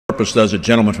purpose does the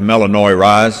gentleman from Illinois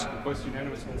rise? Request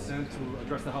unanimous consent to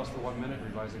address the House for 1 minute,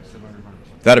 revising similar remarks.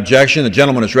 Without objection, the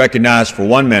gentleman is recognized for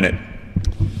 1 minute.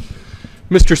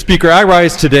 Mr. Speaker, I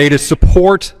rise today to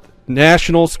support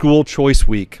National School Choice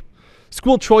Week.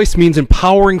 School choice means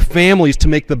empowering families to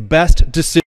make the best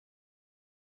decision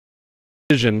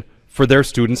for their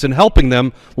students and helping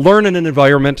them learn in an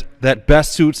environment that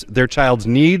best suits their child's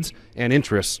needs and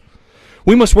interests.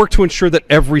 We must work to ensure that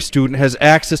every student has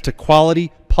access to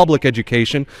quality public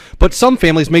education, but some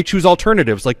families may choose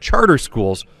alternatives like charter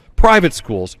schools, private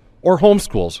schools, or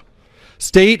homeschools.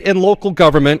 State and local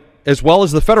government, as well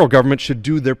as the federal government, should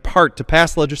do their part to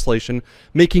pass legislation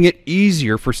making it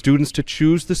easier for students to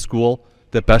choose the school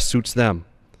that best suits them.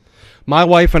 My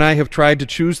wife and I have tried to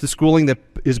choose the schooling that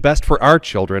is best for our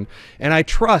children, and I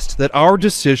trust that our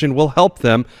decision will help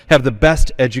them have the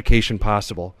best education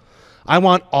possible. I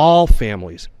want all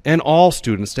families and all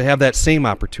students to have that same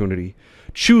opportunity,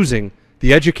 choosing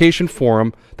the education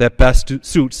forum that best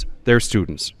suits their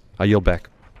students. I yield back.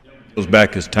 Goes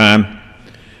back his time.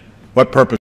 What purpose